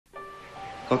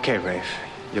Okay, Rafe,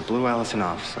 you blew Allison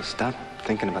off, so stop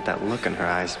thinking about that look in her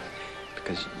eyes,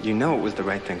 because you know it was the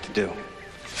right thing to do.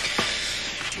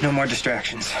 No more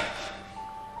distractions.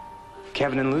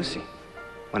 Kevin and Lucy.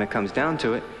 When it comes down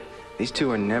to it, these two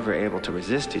are never able to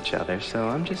resist each other, so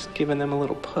I'm just giving them a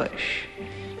little push.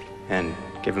 And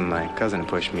giving my cousin a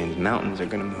push means mountains are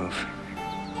gonna move.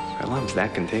 Our love's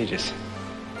that contagious.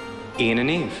 Ian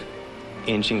and Eve,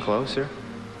 inching closer,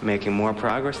 making more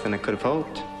progress than I could have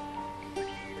hoped.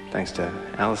 Thanks to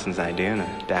Allison's idea and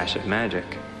a dash of magic.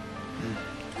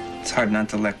 It's hard not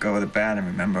to let go of the bad and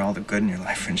remember all the good in your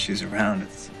life when she's around.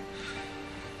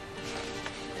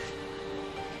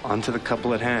 On to the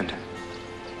couple at hand.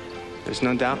 There's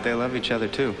no doubt they love each other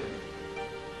too.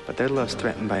 But their love's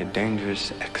threatened by a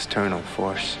dangerous external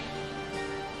force.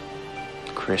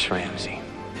 Chris Ramsey.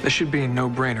 This should be a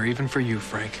no-brainer, even for you,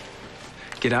 Frank.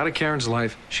 Get out of Karen's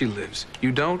life, she lives.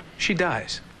 You don't, she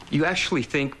dies. You actually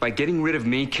think by getting rid of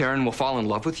me, Karen will fall in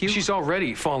love with you? She's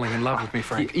already falling in love with me,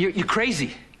 Frank. You're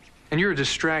crazy. And you're a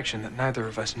distraction that neither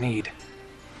of us need.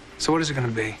 So what is it gonna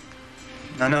be?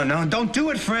 No, don't do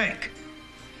it, Frank!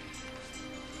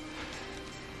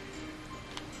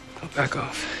 I'll back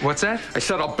off. What's that? I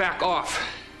said I'll back off.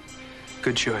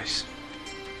 Good choice.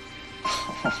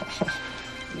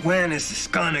 When is this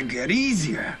gonna get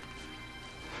easier?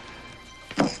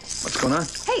 What's going on?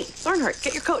 Hey, Thornhart,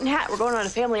 get your coat and hat. We're going on a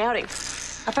family outing.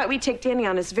 I thought we'd take Danny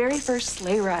on his very first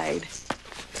sleigh ride.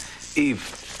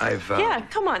 Eve, I've... Yeah,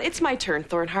 come on. It's my turn,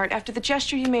 Thornhart. After the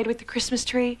gesture you made with the Christmas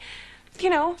tree, you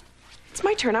know, it's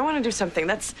my turn. I want to do something.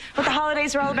 That's what the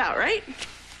holidays are all about, right?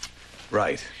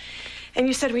 Right. And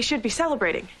you said we should be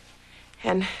celebrating.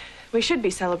 And we should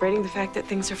be celebrating the fact that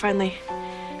things are finally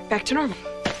back to normal.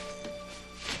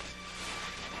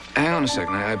 Hang on a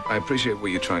second. I appreciate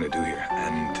what you're trying to do here,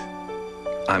 and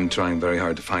I'm trying very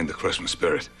hard to find the Christmas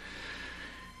spirit.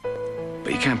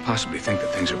 But you can't possibly think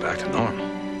that things are back to normal.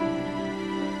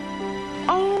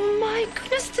 Oh, my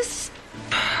goodness, this is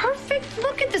perfect.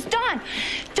 Look at this.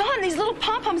 Dawn, these little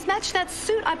pom-poms match that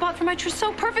suit I bought for my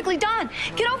trousseau perfectly. Dawn,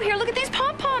 get over here. Look at these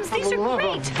pom-poms. These are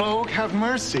great. Vogue, have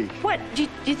mercy. What? Do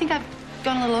you think I've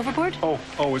gone a little overboard?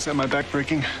 Oh, is that my back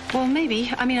breaking? Well,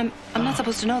 maybe. I mean, I'm not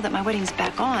supposed to know that my wedding's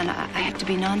back on. I have to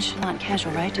be nonchalant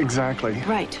casual, right? Exactly.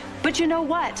 Right. But you know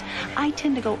what? I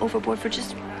tend to go overboard for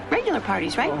just regular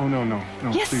parties, right? Oh, no,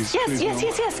 Yes, please, yes, please, yes, no.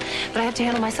 yes, yes. But I have to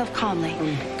handle myself calmly,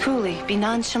 coolly, be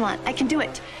nonchalant. I can do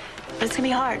it. But it's gonna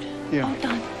be hard. Yeah. Oh,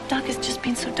 Don, Doc is just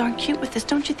being so darn cute with this.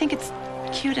 Don't you think it's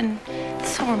cute and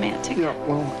so romantic? Yeah,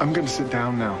 well, I'm gonna sit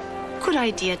down now. Good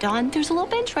idea, Don. There's a little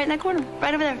bench right in that corner,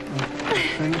 right over there.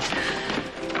 Thanks.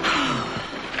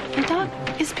 And Doc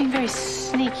is being very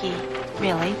sneaky,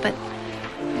 really, but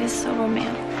it is so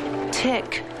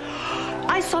romantic.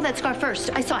 I saw that scar first.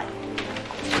 I saw it.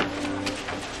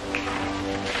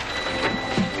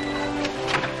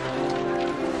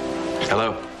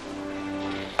 Hello.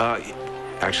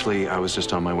 Actually, I was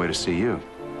just on my way to see you.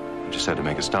 I just had to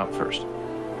make a stop first.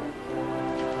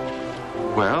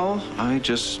 Well, I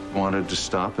just wanted to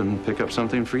stop and pick up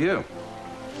something for you.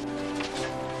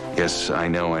 Yes, I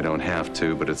know I don't have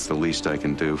to, but it's the least I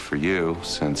can do for you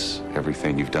since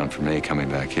everything you've done for me coming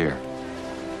back here.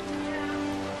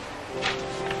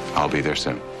 I'll be there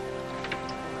soon.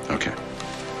 Okay.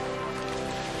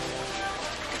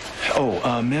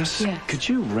 Oh, miss, Yes. Could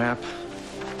you wrap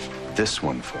this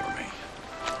one for me?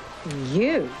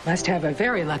 You must have a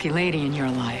very lucky lady in your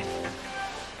life.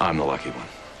 I'm the lucky one.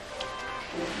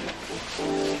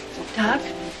 Doc,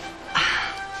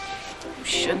 you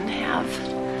shouldn't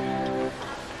have.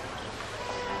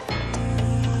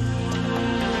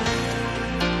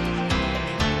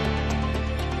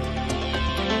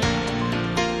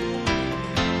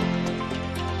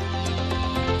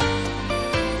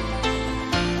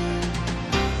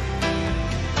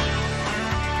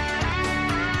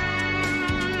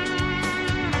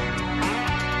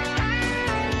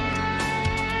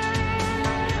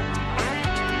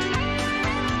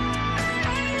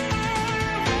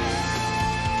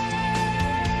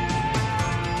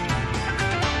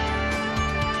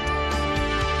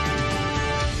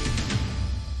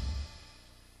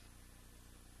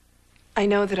 I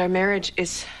know that our marriage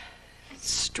is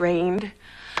strained,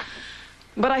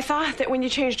 but I thought that when you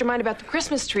changed your mind about the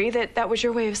Christmas tree, that was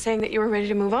your way of saying that you were ready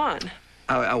to move on.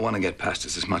 I want to get past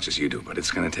this as much as you do, but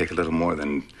it's going to take a little more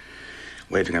than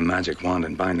waving a magic wand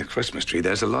and buying the Christmas tree.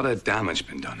 There's a lot of damage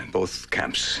been done in both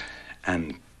camps,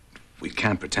 and we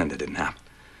can't pretend it didn't happen.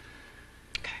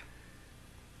 Okay.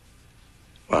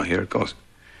 Well, here it goes.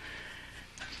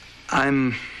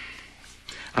 I'm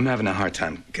having a hard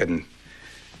time getting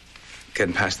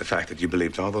past the fact that you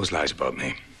believed all those lies about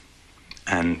me.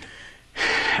 And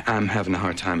I'm having a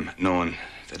hard time knowing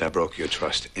that I broke your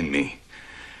trust in me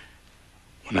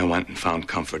when I went and found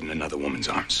comfort in another woman's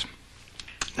arms.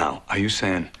 Now, are you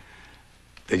saying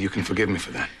that you can forgive me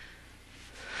for that?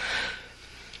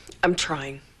 I'm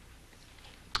trying.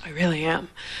 I really am.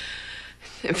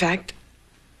 In fact,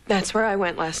 that's where I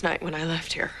went last night when I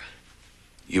left here.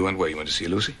 You went where? You went to see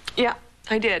Lucy? Yeah,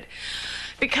 I did.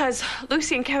 Because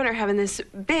Lucy and Kevin are having this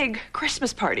big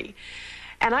Christmas party.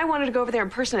 And I wanted to go over there in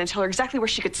person and tell her exactly where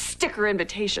she could stick her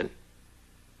invitation.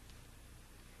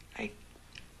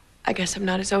 I guess I'm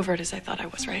not as over it as I thought I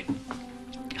was, right?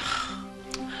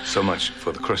 So much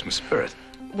for the Christmas spirit.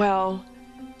 Well,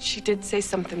 she did say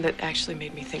something that actually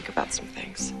made me think about some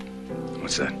things.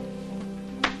 What's that?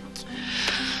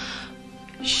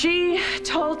 She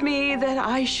told me that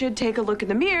I should take a look in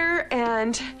the mirror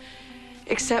and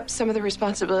accept some of the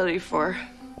responsibility for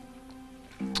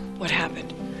what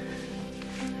happened.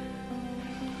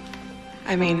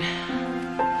 I mean,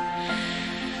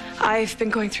 I've been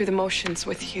going through the motions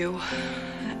with you,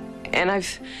 and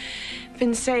I've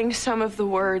been saying some of the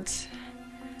words,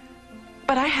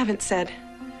 but I haven't said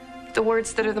the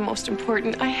words that are the most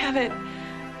important. I haven't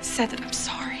said that I'm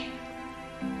sorry.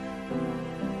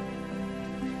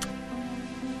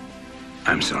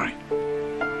 I'm sorry.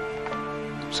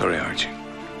 Sorry, Archie.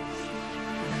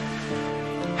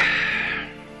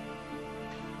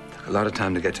 Took a lot of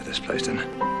time to get to this place, didn't it?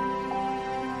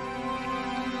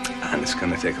 And it's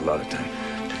gonna take a lot of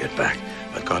time to get back.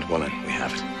 But God willing, we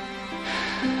have it.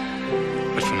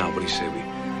 But for now, what do you say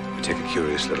we take a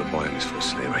curious little boy on his first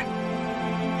sleigh ride?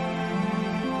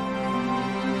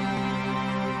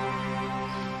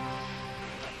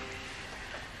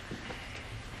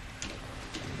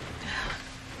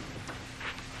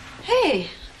 Hey,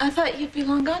 I thought you'd be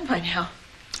long gone by now.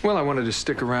 Well, I wanted to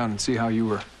stick around and see how you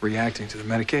were reacting to the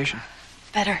medication.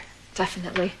 Better,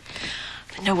 definitely.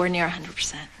 But nowhere near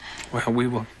 100%. Well, we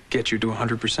will get you to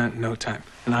 100% in no time.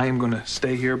 And I am going to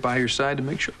stay here by your side to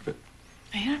make sure of it.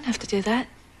 You don't have to do that.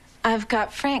 I've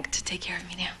got Frank to take care of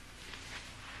me now.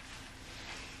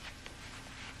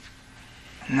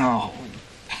 No.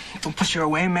 Don't push her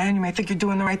away, man. You may think you're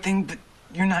doing the right thing, but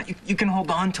you're not. You can hold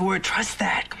on to her. Trust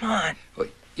that. Come on. Well,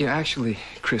 yeah, actually,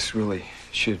 Chris really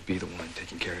should be the one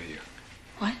taking care of you.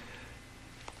 What?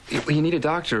 You need a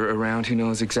doctor around who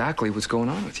knows exactly what's going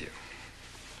on with you.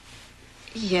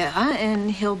 Yeah, and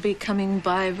he'll be coming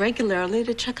by regularly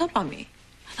to check up on me.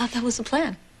 I thought that was the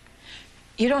plan.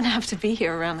 You don't have to be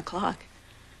here around the clock.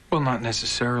 Well, not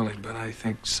necessarily, but I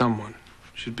think someone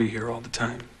should be here all the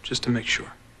time, just to make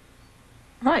sure.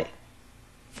 Right.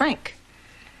 Frank,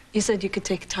 you said you could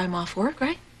take time off work,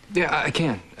 right? Yeah, I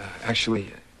can.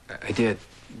 Actually, I did,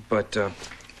 but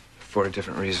for a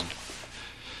different reason.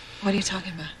 What are you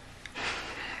talking about?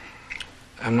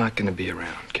 I'm not going to be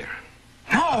around, Karen.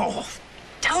 No!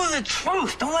 Tell her the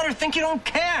truth. Don't let her think you don't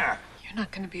care. You're not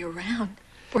going to be around.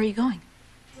 Where are you going?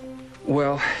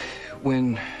 Well,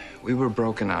 when we were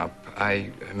broken up, I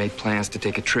made plans to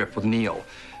take a trip with Neil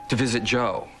to visit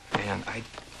Joe. And I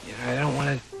don't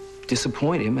want to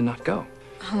disappoint him and not go.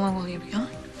 How long will you be gone?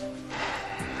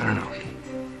 I don't know.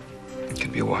 It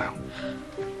could be a while.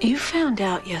 You found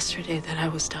out yesterday that I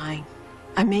was dying.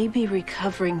 I may be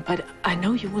recovering, but I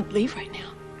know you wouldn't leave right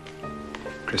now.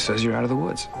 Chris says you're out of the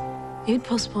woods. You'd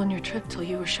postpone your trip till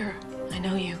you were sure. I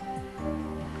know you.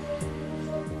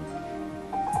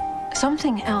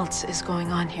 Something else is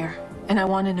going on here, and I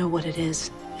want to know what it is,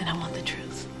 and I want the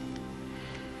truth.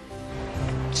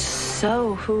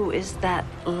 So, who is that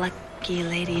lucky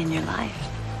lady in your life?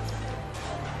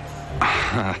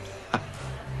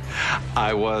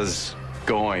 I was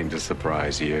going to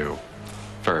surprise you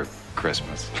for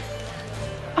Christmas.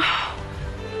 Oh,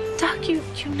 Doc, you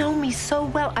know me so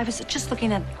well. I was just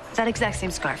looking at that exact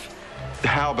same scarf.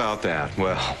 How about that?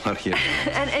 Well, what do you know?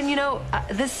 And you know,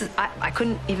 this is, I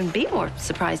couldn't even be more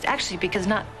surprised, actually, because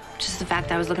not just the fact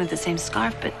that I was looking at the same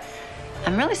scarf, but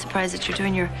I'm really surprised that you're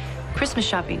doing your Christmas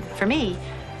shopping for me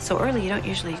so early. You don't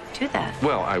usually do that.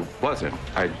 Well, I wasn't.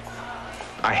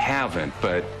 I haven't,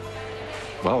 but,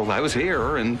 well, I was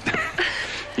here, and,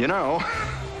 you know.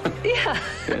 Yeah.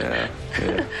 Yeah.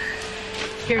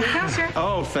 Here you go, sir.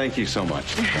 Oh, thank you so much.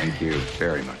 Thank you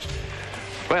very much.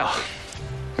 Well,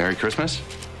 Merry Christmas.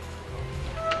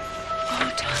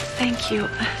 Oh, Doc, thank you.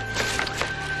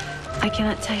 I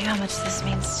cannot tell you how much this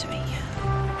means to me.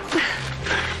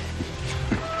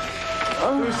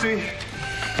 Lucy,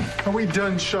 are we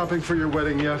done shopping for your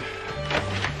wedding yet?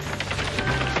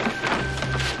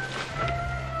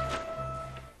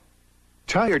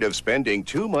 Tired of spending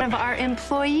too much? One of our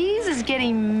employees is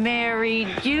getting married,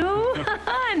 you?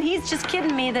 And he's just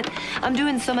kidding me that I'm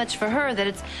doing so much for her that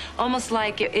it's almost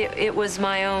like it was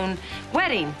my own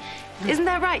wedding. Isn't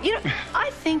that right? You know, I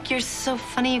think you're so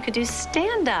funny you could do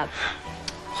stand-up.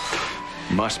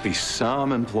 Must be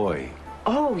some employee.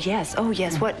 Oh, yes. Oh,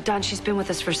 yes. What, Don, she's been with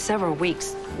us for several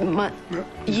weeks.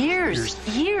 Years.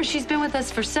 She's been with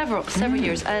us for several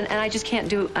years. And I just can't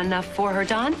do enough for her,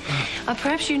 Don.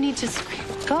 Perhaps you need to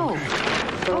go.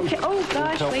 Okay. Oh,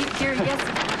 gosh. Wait here. Yes.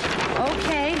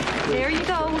 Okay. There you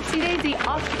go. Whoopsie daisy.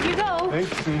 Off you go.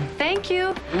 Thank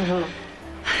you.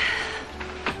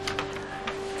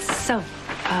 So,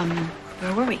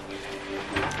 where were we?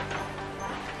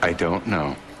 I don't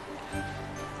know.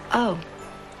 Oh.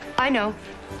 I know.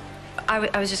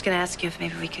 I was just going to ask you if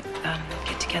maybe we could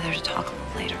get together to talk a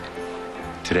little later.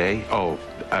 Today? Oh,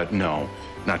 no.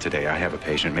 Not today. I have a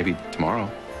patient. Maybe tomorrow.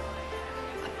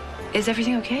 Is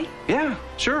everything okay? Yeah,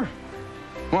 sure.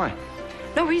 Why?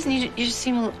 No reason. You just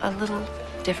seem a little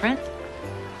different.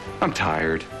 I'm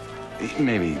tired.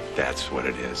 Maybe that's what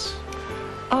it is.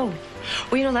 Oh.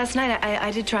 Well, you know, last night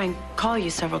I did try and call you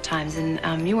several times,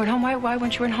 and you weren't home. Why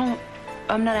weren't you home?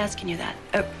 I'm not asking you that.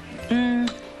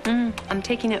 I'm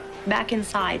taking it back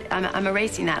inside. I'm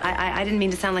erasing that. I didn't mean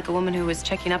to sound like a woman who was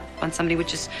checking up on somebody,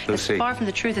 which is as far from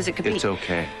the truth as it could be. It's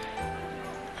okay.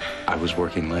 I was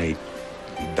working late.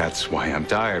 That's why I'm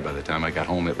tired. By the time I got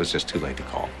home, it was just too late to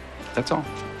call. That's all.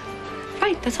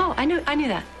 Right, that's all. I knew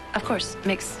that. Of course.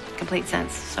 Makes complete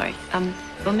sense. Sorry.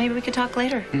 Well, maybe we could talk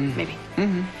later. Maybe.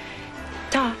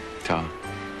 Ta. Ta.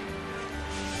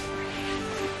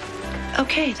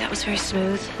 Okay, that was very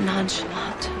smooth,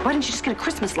 nonchalant. Why didn't you just get a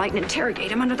Christmas light and interrogate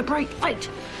him under the bright light?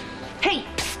 Hey,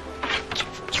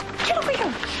 psst. Get over here.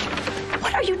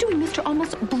 What are you doing, Mr.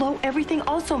 Almost Blow Everything?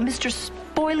 Also, Mr.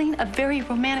 Spoiling a very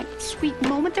romantic, sweet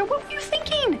moment there. What were you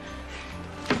thinking?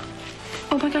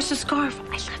 Oh my gosh, the scarf.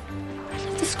 I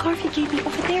left the scarf you gave me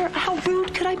over there. How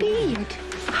rude could I be?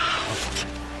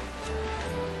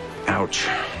 Ouch.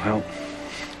 Well,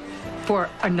 For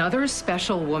another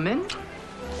special woman?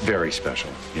 very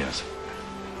special, yes.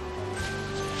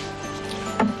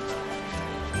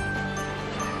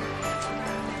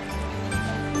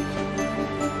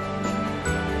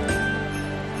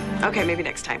 Okay, maybe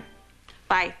next time.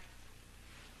 Bye.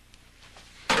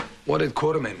 What did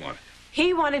Quartermain want?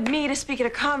 He wanted me to speak at a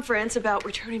conference about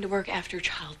returning to work after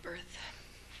childbirth.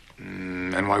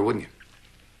 And why wouldn't you?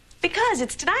 Because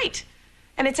it's tonight.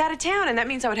 And it's out of town, and that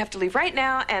means I would have to leave right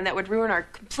now, and that would ruin our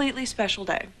completely special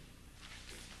day.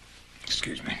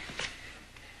 Excuse me.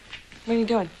 What are you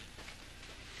doing?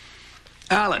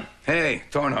 Alan. Hey,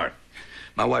 Thornhart.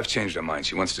 My wife changed her mind.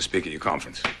 She wants to speak at your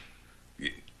conference.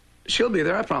 She'll be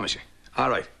there, I promise you. All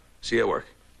right. See you at work.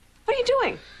 What are you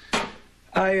doing?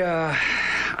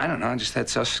 I don't know. Just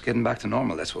that's us getting back to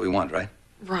normal. That's what we want, right?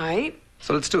 Right.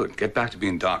 So let's do it. Get back to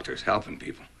being doctors, helping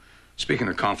people, speaking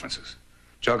at conferences,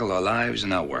 juggle our lives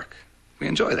and our work. We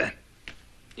enjoy that.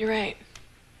 You're right.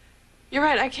 You're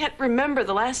right. I can't remember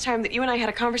the last time that you and I had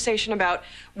a conversation about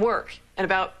work and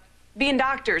about being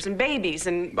doctors and babies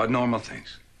and... About normal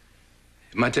things.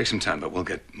 It might take some time, but we'll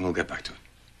get back to it.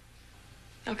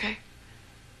 Okay.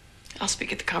 I'll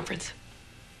speak at the conference.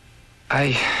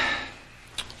 I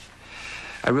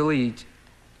really...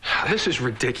 This is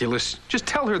ridiculous. Just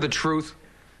tell her the truth.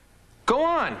 Go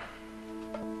on.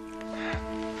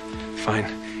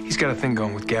 Fine. He's got a thing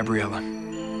going with Gabriella.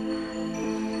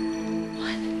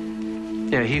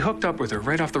 What? Yeah, he hooked up with her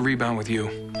right off the rebound with you.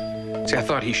 See, I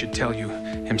thought he should tell you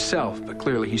himself, but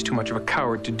clearly he's too much of a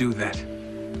coward to do that.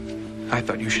 I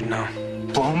thought you should know.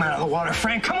 Blow him out of the water,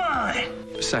 Frank. Come on!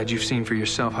 Besides, you've seen for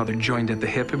yourself how they're joined at the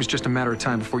hip. It was just a matter of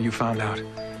time before you found out.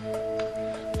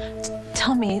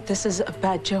 Tell me this is a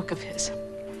bad joke of his.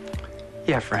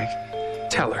 Yeah, Frank.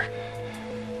 Tell her.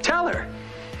 Tell her!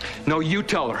 No, you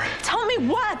tell her. Tell me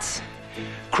what?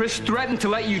 Chris threatened to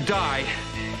let you die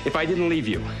if I didn't leave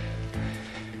you.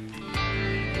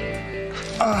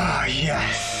 Ah,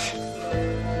 yes.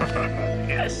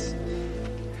 Yes.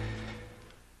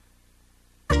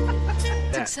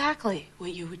 That's exactly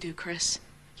what you would do, Chris.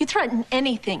 You threaten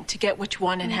anything to get what you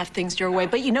want and have things your way.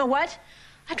 But you know what?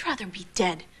 I'd rather be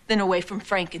dead than away from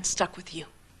Frank and stuck with you.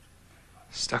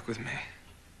 Stuck with me.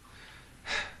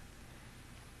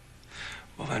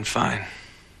 Well, then fine.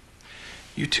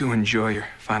 You two enjoy your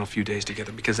final few days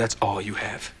together because that's all you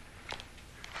have.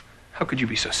 How could you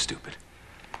be so stupid?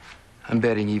 I'm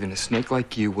betting even a snake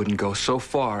like you wouldn't go so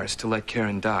far as to let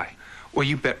Karen die. Well,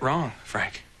 you bet wrong,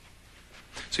 Frank.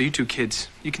 So you two kids,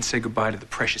 you can say goodbye to the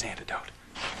precious antidote.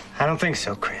 I don't think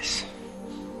so, Chris.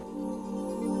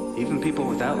 Even people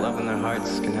without love in their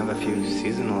hearts can have a few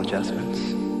seasonal adjustments.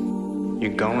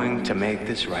 You're going to make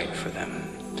this right for them.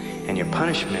 And your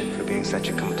punishment for being such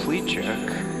a complete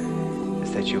jerk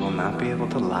is that you will not be able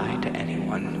to lie to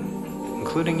anyone,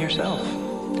 including yourself,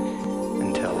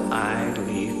 until I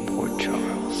leave Port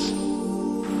Charles.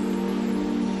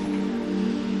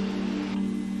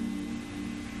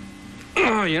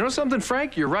 Oh, you know something,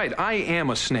 Frank? You're right. I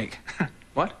am a snake.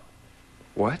 What?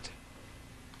 What?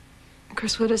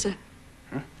 Chris, what is it?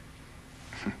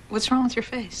 What's wrong with your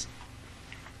face?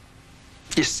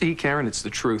 You see, Karen, it's the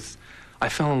truth. I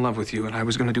fell in love with you, and I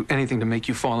was going to do anything to make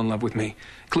you fall in love with me,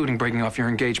 including breaking off your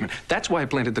engagement. That's why I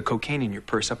planted the cocaine in your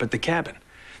purse up at the cabin.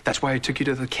 That's why I took you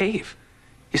to the cave.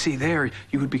 You see, there,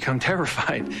 you would become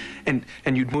terrified, and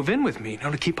you'd move in with me,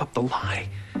 to keep up the lie.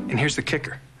 And here's the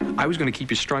kicker. I was going to keep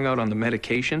you strung out on the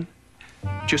medication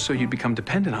just so you'd become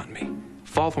dependent on me,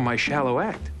 fall for my shallow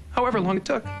act, however long it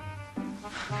took.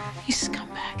 You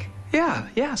scumbag. Yeah,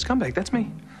 scumbag, that's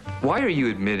me. Why are you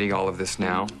admitting all of this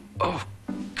now? Oh,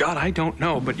 God, I don't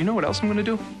know, but you know what else I'm going to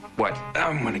do? What?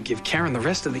 I'm going to give Karen the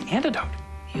rest of the antidote.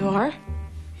 You are?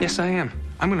 Yes, I am.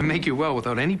 I'm going to make you well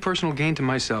without any personal gain to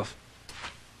myself.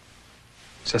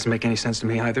 This doesn't make any sense to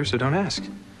me either, so don't ask.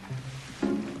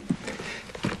 You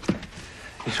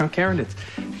know, Karen, it's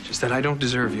just that I don't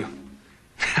deserve you.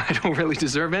 I don't really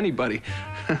deserve anybody.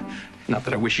 Not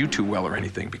that I wish you too well or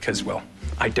anything, because, well,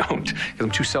 I don't. Because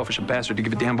I'm too selfish a bastard to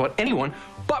give a damn about anyone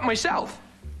but myself.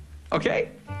 Okay?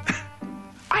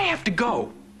 I have to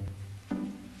go.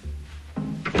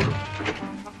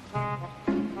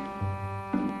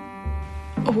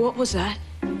 What was that?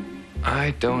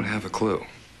 I don't have a clue.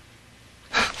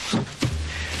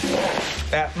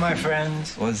 That, my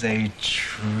friends, was a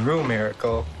true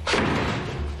miracle.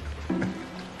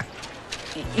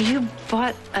 You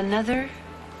bought another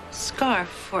scarf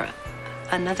for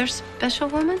another special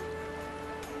woman?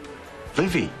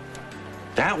 Livy.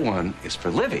 That one is for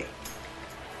Livy.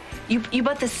 You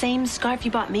bought the same scarf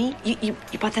you bought me? You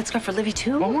bought that scarf for Livy,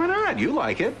 too? Well, why not? You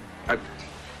like it.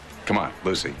 Come on,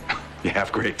 Lucy. You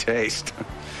have great taste.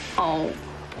 Oh,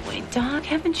 boy, Doc,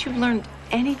 haven't you learned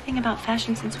anything about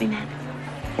fashion since we met?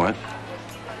 What?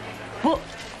 Well,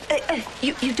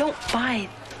 you don't buy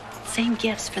same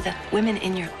gifts for the women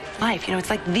in your life. You know, it's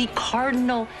like the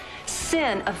cardinal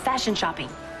sin of fashion shopping.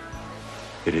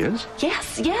 It is?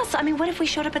 Yes. I mean, what if we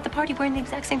showed up at the party wearing the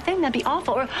exact same thing? That'd be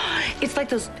awful. Or it's like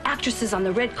those actresses on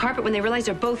the red carpet when they realize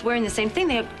they're both wearing the same thing.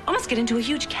 They almost get into a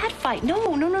huge cat fight. No.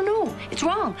 It's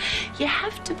wrong. You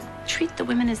have to treat the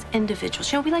women as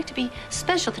individuals. You know, we like to be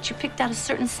special, that you picked out a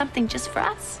certain something just for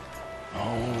us.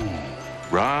 Oh,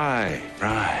 right.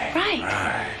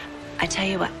 I tell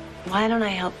you what, why don't I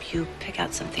help you pick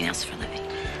out something else for Livy?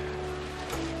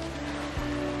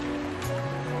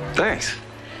 Thanks.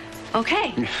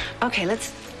 Okay,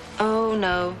 let's... Oh,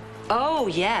 no. Oh,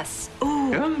 yes.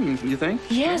 Ooh. Yeah, you think?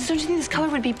 Yes, don't you think this color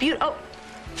would be beautiful? Oh,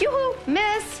 yoo-hoo,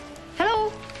 miss.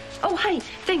 Hello. Oh, hi,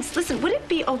 thanks. Listen, would it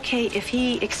be okay if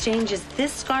he exchanges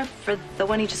this scarf for the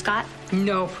one he just got?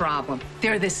 No problem.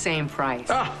 They're the same price.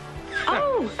 Oh,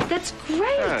 that's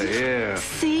great. Yeah.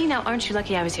 See, now aren't you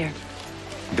lucky I was here?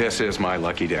 This is my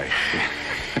lucky day.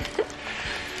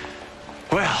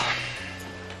 Well,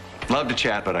 love to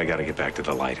chat, but I got to get back to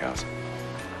the lighthouse.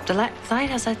 The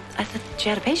lighthouse? I thought you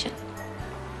had a patient.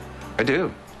 I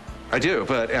do,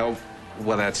 but,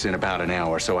 well, that's in about an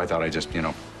hour, so I thought I'd just,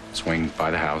 swing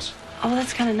by the house. Oh, well,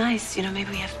 that's kind of nice. You know,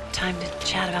 maybe we have time to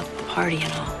chat about the party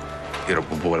and all.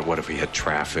 What if we hit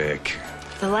traffic?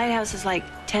 The lighthouse is like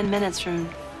 10 minutes from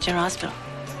General Hospital.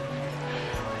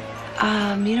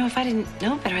 If I didn't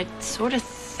know better, I'd sort of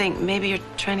think maybe you're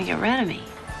trying to get rid of me.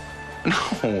 No,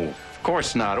 of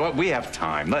course not. Well, we have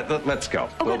time. Let's go.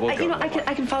 Oh, we'll go. I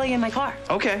can follow you in my car.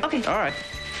 Okay. All right.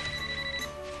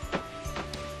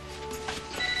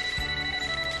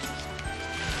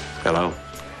 Hello?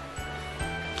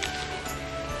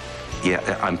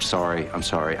 Yeah, I'm sorry.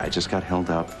 I just got held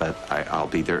up, but I'll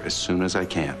be there as soon as I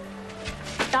can.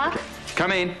 Doc?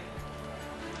 Come in.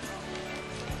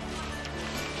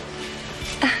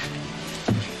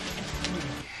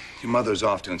 Your mother's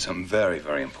off doing something very,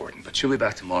 very important, but she'll be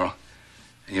back tomorrow,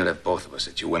 and you'll have both of us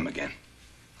at your whim again.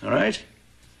 All right?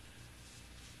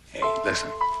 Hey, listen.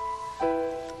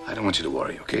 I don't want you to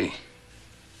worry, okay?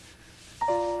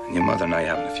 And your mother and I are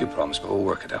having a few problems, but we'll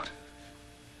work it out.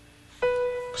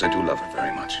 Because I do love her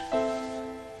very much.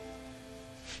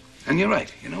 And you're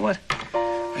right. You know what?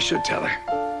 I should tell her.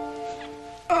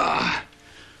 I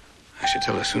should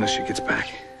tell her as soon as she gets back.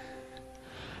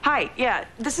 Hi, yeah,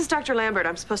 this is Dr. Lambert.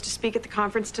 I'm supposed to speak at the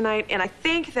conference tonight, and I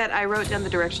think that I wrote down the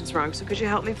directions wrong, so could you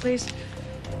help me, please?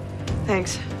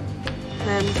 Thanks.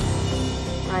 then,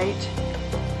 right?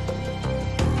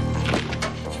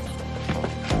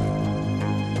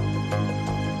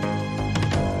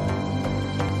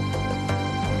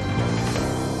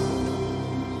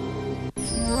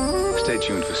 Stay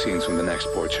tuned for scenes from the next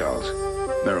Port Charles.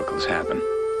 Miracles happen.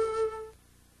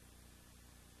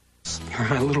 You're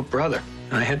my little brother,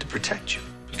 and I had to protect you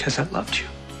because I loved you.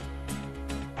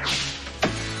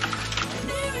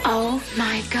 Oh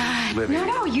my God. Livy.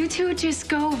 No, you two just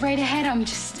go right ahead. I'm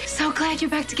just so glad you're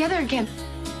back together again.